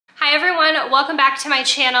welcome back to my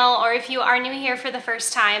channel, or if you are new here for the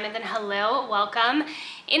first time, then hello, welcome.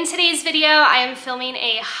 In today's video, I am filming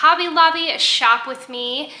a Hobby Lobby shop with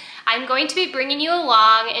me. I'm going to be bringing you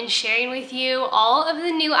along and sharing with you all of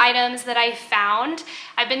the new items that I found.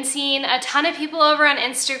 I've been seeing a ton of people over on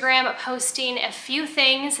Instagram posting a few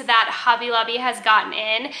things that Hobby Lobby has gotten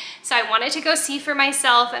in, so I wanted to go see for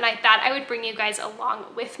myself, and I thought I would bring you guys along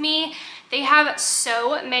with me. They have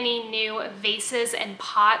so many new vases and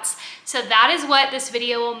pots, so that is what this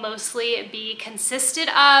video will mostly be consisted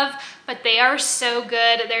of, but they are so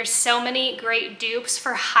good. There's so many great dupes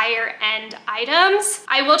for higher end items.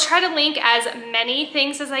 I will try to link as many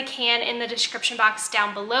things as I can in the description box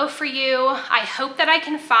down below for you. I hope that I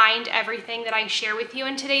can find everything that I share with you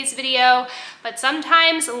in today's video, but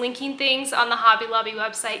sometimes linking things on the Hobby Lobby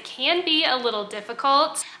website can be a little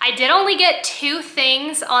difficult. I did only get 2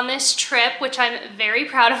 things on this trip, which I'm very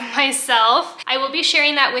proud of myself. I will be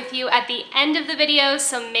sharing that with you at the end of the video,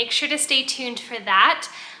 so make sure to stay tuned for that.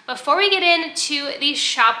 Before we get into the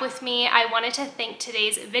shop with me, I wanted to thank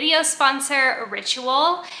today's video sponsor,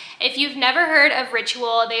 Ritual. If you've never heard of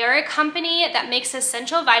Ritual, they are a company that makes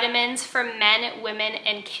essential vitamins for men, women,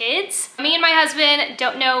 and kids. Me and my husband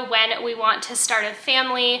don't know when we want to start a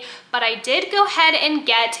family, but I did go ahead and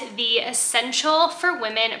get the Essential for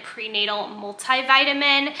Women Prenatal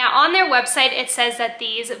Multivitamin. Now on their website, it says that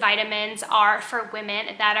these vitamins are for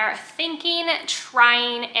women that are thinking,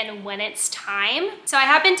 trying, and when it's time. So I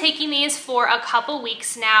have been taking these for a couple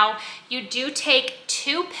weeks now. You do take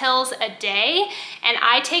 2 pills a day, and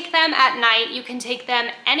I take them at night. You can take them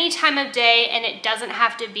any time of day, and it doesn't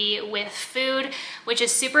have to be with food, which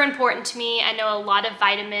is super important to me. I know a lot of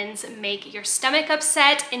vitamins make your stomach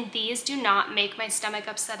upset, and these do not make my stomach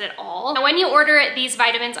upset at all. Now, when you order these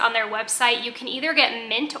vitamins on their website, you can either get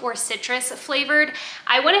mint or citrus flavored.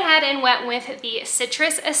 I went ahead and went with the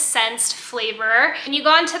citrus essence flavor. When you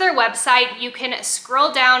go onto their website, you can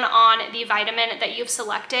scroll down on the vitamin that you've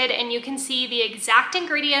selected, and you can see the exact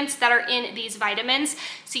ingredients that are in these vitamins,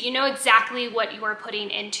 so you know exactly what you are putting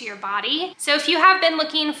into your body. So if you have been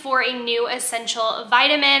looking for a new essential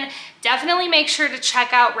vitamin, definitely make sure to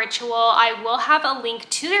check out Ritual. I will have a link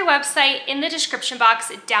to their website in the description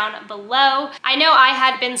box down below. I know I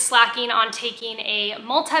had been slacking on taking a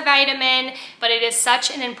multivitamin, but it is such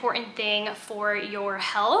an important thing for your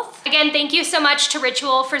health. Again, thank you so much to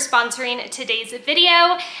Ritual for sponsoring today's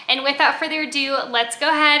video. And without further ado, let's go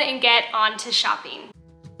ahead and get on to shopping.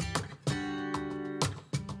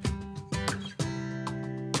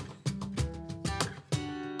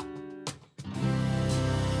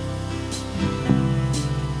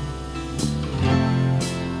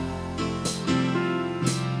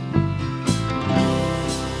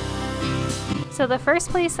 So the first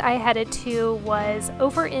place I headed to was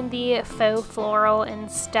over in the Faux Floral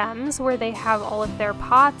and Stems, where they have all of their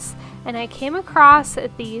pots, and I came across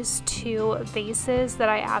these 2 vases that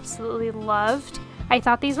I absolutely loved. I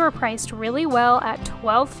thought these were priced really well at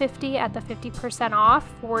 $12.50 at the 50% off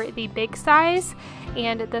for the big size,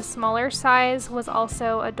 and the smaller size was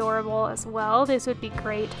also adorable as well. This would be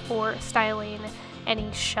great for styling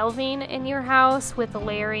any shelving in your house, with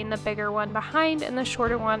layering the bigger one behind and the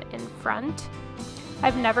shorter one in front.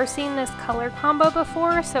 I've never seen this color combo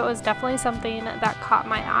before, so it was definitely something that caught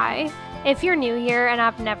my eye. If you're new here and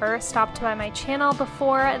I've never stopped by my channel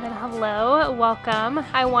before, then hello, welcome.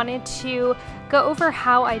 I wanted to go over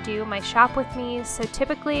how I do my shop with me. So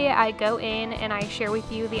typically I go in and I share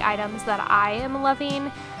with you the items that I am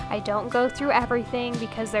loving. I don't go through everything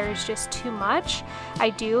because there's just too much. I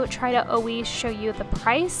do try to always show you the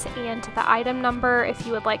price and the item number if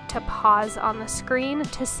you would like to pause on the screen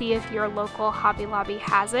to see if your local Hobby Lobby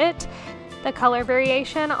has it. The color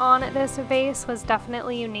variation on this vase was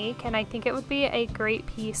definitely unique, and I think it would be a great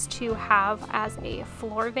piece to have as a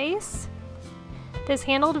floor vase. This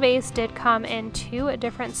handled vase did come in 2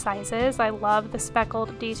 different sizes. I love the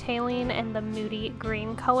speckled detailing and the moody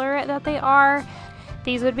green color that they are.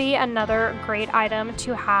 These would be another great item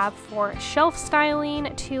to have for shelf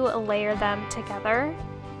styling, to layer them together.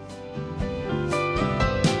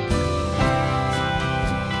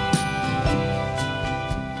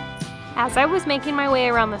 As I was making my way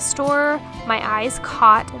around the store, my eyes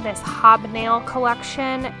caught this hobnail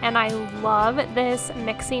collection, and I love this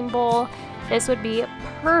mixing bowl. This would be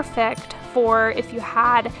perfect for if you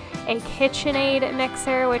had a KitchenAid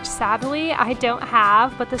mixer, which sadly I don't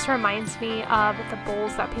have, but this reminds me of the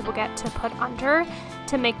bowls that people get to put under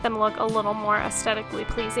to make them look a little more aesthetically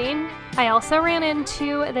pleasing. I also ran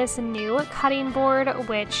into this new cutting board,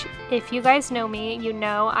 which if you guys know me, you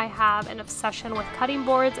know I have an obsession with cutting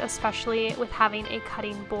boards, especially with having a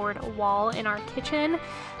cutting board wall in our kitchen.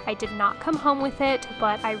 I did not come home with it,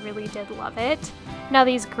 but I really did love it. Now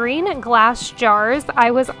these green glass jars,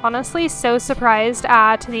 I was honestly so surprised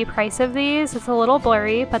at the price of these. It's a little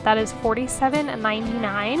blurry, but that is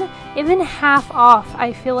 $47.99, even half off.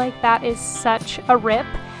 I feel like that is such a rip.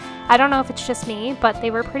 I don't know if it's just me, but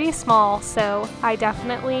they were pretty small, so I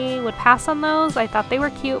definitely would pass on those. I thought they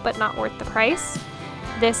were cute, but not worth the price.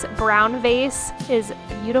 This brown vase is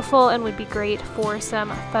beautiful and would be great for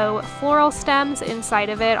some faux floral stems inside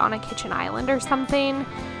of it on a kitchen island or something.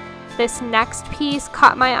 This next piece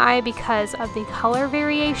caught my eye because of the color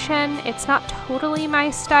variation. It's not totally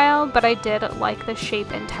my style, but I did like the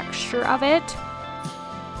shape and texture of it.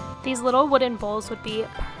 These little wooden bowls would be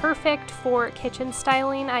perfect for kitchen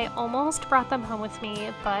styling. I almost brought them home with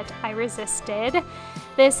me, but I resisted.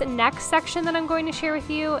 This next section that I'm going to share with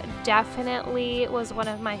you definitely was one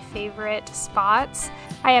of my favorite spots.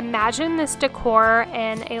 I imagine this decor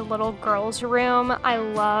in a little girl's room. I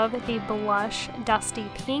love the blush dusty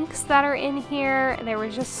pinks that are in here. There were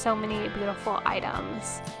just so many beautiful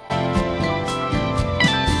items.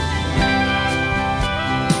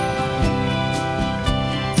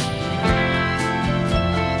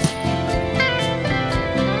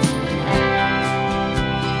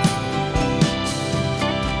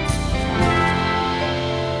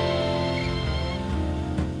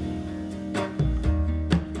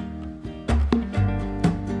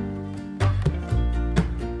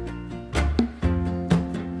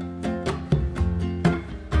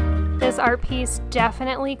 This art piece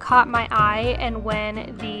definitely caught my eye, and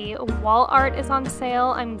when the wall art is on sale,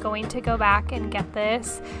 I'm going to go back and get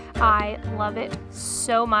this. I love it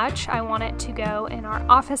so much. I want it to go in our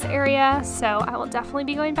office area, so I will definitely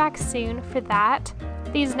be going back soon for that.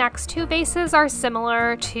 These next two vases are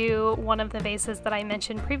similar to one of the vases that I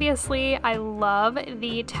mentioned previously. I love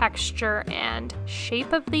the texture and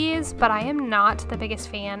shape of these, but I am not the biggest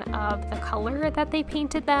fan of the color that they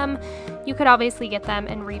painted them. You could obviously get them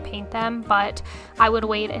and repaint them, but I would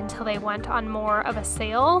wait until they went on more of a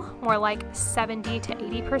sale, more like 70 to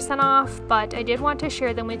 80% off, but I did want to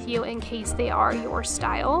share them with you in case they are your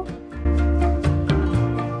style.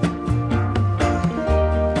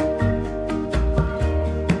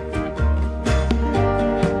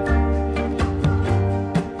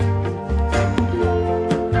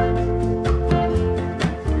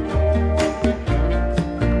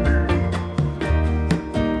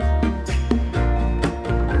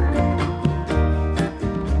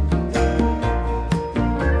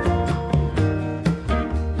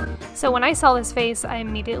 So when I saw this vase, I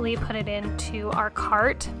immediately put it into our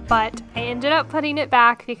cart, but I ended up putting it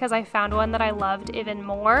back because I found one that I loved even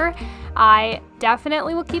more. I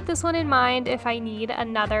definitely will keep this one in mind if I need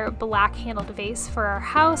another black handled vase for our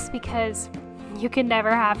house, because you can never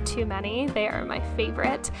have too many. They are my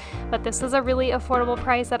favorite, but this was a really affordable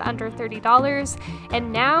price at under $30.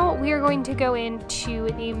 And now we are going to go into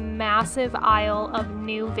the massive aisle of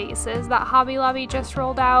new vases that Hobby Lobby just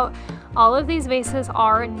rolled out. All of these vases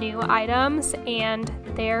are new items, and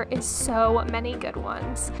there is so many good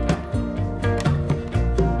ones.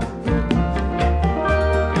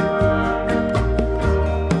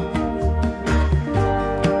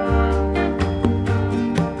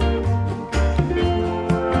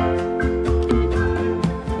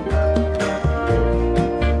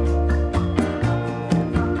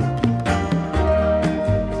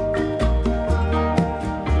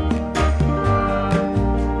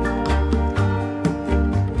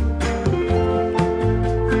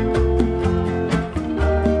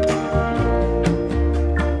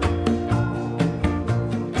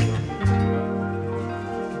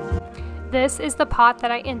 This is the pot that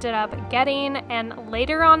I ended up getting, and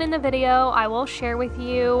later on in the video I will share with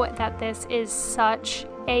you that this is such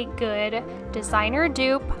a good designer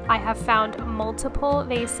dupe. I have found multiple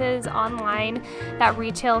vases online that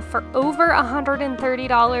retail for over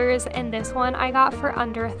 $130, and this one I got for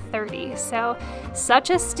under $30. So such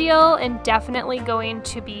a steal, and definitely going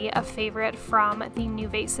to be a favorite from the new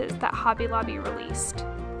vases that Hobby Lobby released.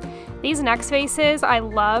 These next vases, I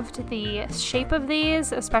loved the shape of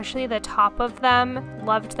these, especially the top of them.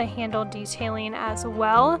 Loved the handle detailing as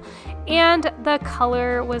well. And the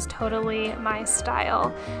color was totally my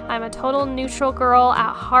style. I'm a total neutral girl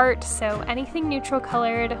at heart, so anything neutral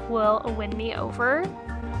colored will win me over.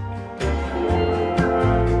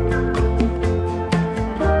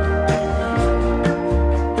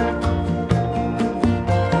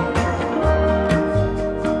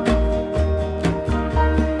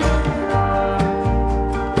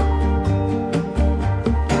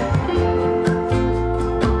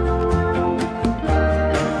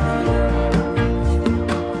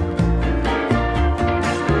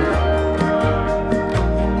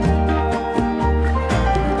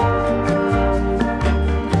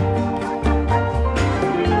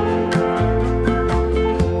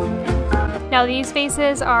 These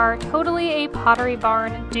vases are totally a Pottery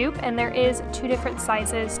Barn dupe, and there is 2 different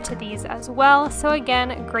sizes to these as well. So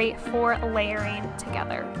again, great for layering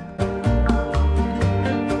together.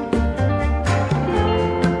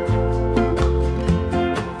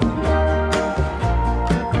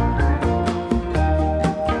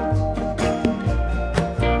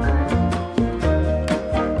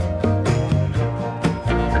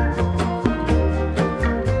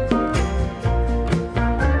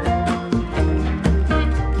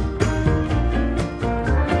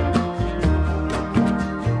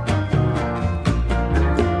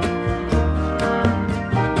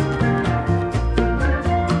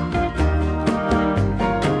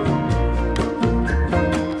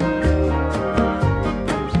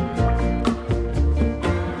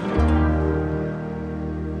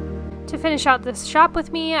 Finish out this shop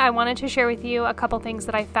with me, I wanted to share with you a couple things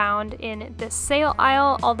that I found in this sale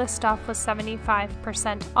aisle. All this stuff was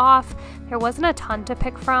 75% off. There wasn't a ton to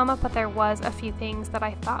pick from, but there was a few things that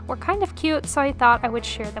I thought were kind of cute, so I thought I would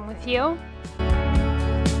share them with you.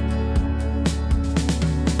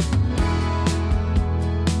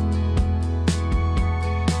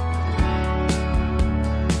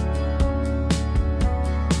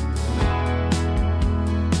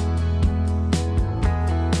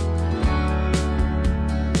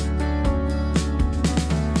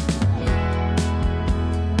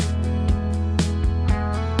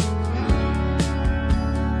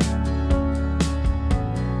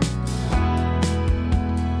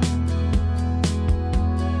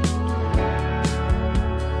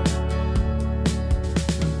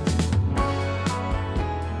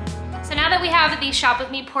 We have the shop with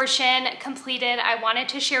me portion completed. I wanted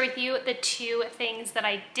to share with you the 2 things that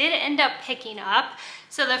I did end up picking up.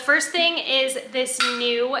 So the first thing is this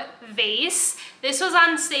new vase. This was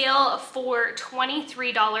on sale for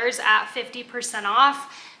 $23 at 50%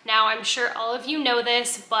 off. Now I'm sure all of you know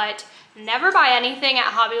this, but never buy anything at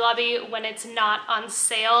Hobby Lobby when it's not on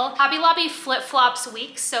sale. Hobby Lobby flip-flops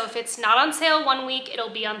weeks, so if it's not on sale one week, it'll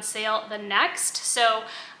be on sale the next. So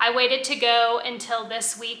I waited to go until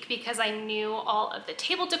this week because I knew all of the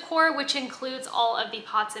table decor, which includes all of the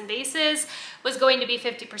pots and vases, was going to be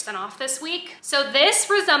 50% off this week. So this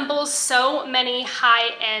resembles so many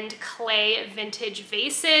high-end clay vintage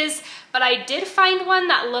vases, but I did find one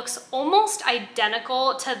that looks almost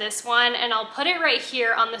identical to this one, and I'll put it right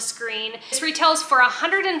here on the screen. This retails for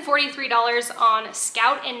 $143 on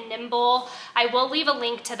Scout and Nimble. I will leave a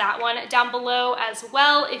link to that one down below as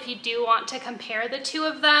well if you do want to compare the 2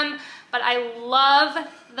 of them. But I love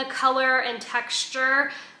the color and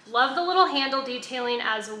texture. Love the little handle detailing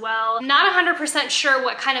as well. Not 100% sure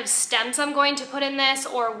what kind of stems I'm going to put in this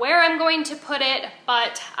or where I'm going to put it,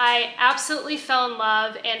 but I absolutely fell in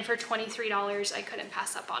love, and for $23, I couldn't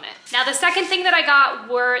pass up on it. Now, the second thing that I got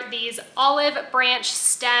were these olive branch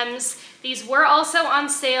stems. These were also on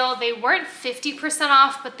sale. They weren't 50%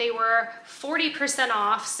 off, but they were 40%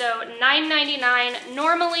 off, so $9.99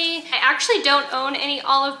 normally. I actually don't own any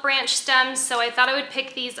olive branch stems, so I thought I would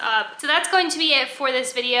pick these up. So that's going to be it for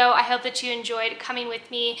this video. I hope that you enjoyed coming with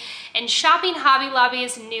me and shopping Hobby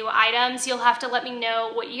Lobby's new items. You'll have to let me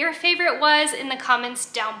know what your favorite was in the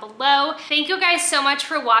comments down below. Thank you guys so much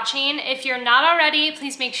for watching. If you're not already,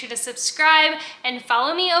 please make sure to subscribe and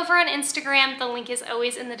follow me over on Instagram. The link is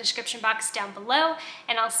always in the description box down below,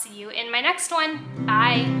 and I'll see you in my next one.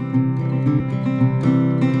 Bye.